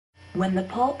When the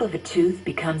pulp of a tooth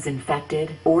becomes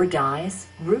infected or dies,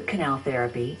 root canal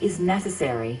therapy is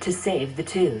necessary to save the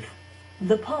tooth.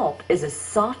 The pulp is a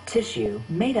soft tissue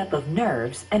made up of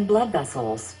nerves and blood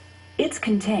vessels. It's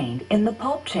contained in the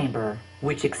pulp chamber,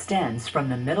 which extends from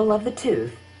the middle of the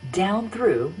tooth down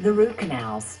through the root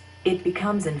canals. It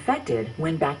becomes infected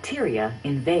when bacteria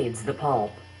invades the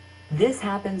pulp. This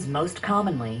happens most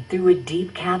commonly through a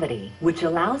deep cavity, which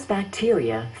allows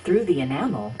bacteria through the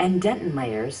enamel and dentin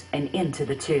layers and into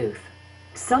the tooth.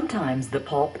 Sometimes the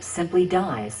pulp simply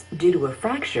dies due to a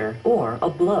fracture or a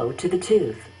blow to the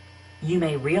tooth. You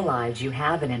may realize you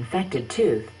have an infected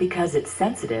tooth because it's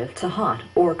sensitive to hot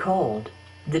or cold.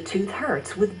 The tooth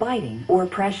hurts with biting or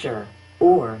pressure,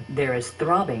 or there is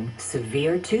throbbing,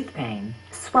 severe tooth pain,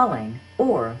 swelling,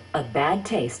 or a bad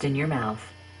taste in your mouth.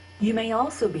 You may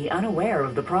also be unaware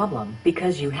of the problem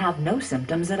because you have no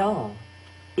symptoms at all.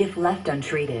 If left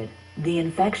untreated, the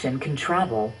infection can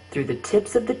travel through the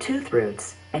tips of the tooth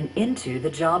roots and into the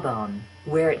jawbone,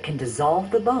 where it can dissolve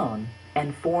the bone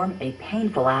and form a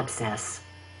painful abscess.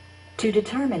 To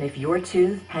determine if your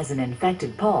tooth has an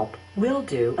infected pulp, we'll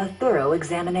do a thorough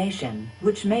examination,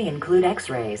 which may include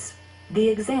x-rays. The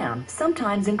exam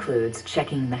sometimes includes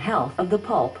checking the health of the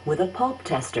pulp with a pulp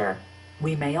tester.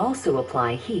 We may also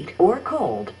apply heat or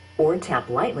cold, or tap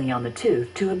lightly on the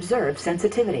tooth to observe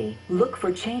sensitivity. Look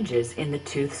for changes in the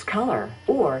tooth's color,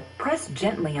 or press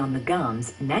gently on the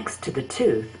gums next to the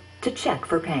tooth to check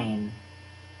for pain.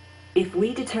 If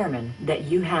we determine that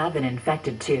you have an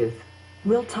infected tooth,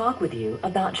 we'll talk with you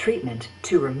about treatment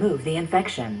to remove the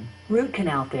infection. Root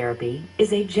canal therapy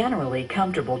is a generally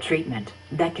comfortable treatment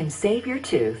that can save your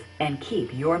tooth and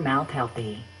keep your mouth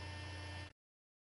healthy.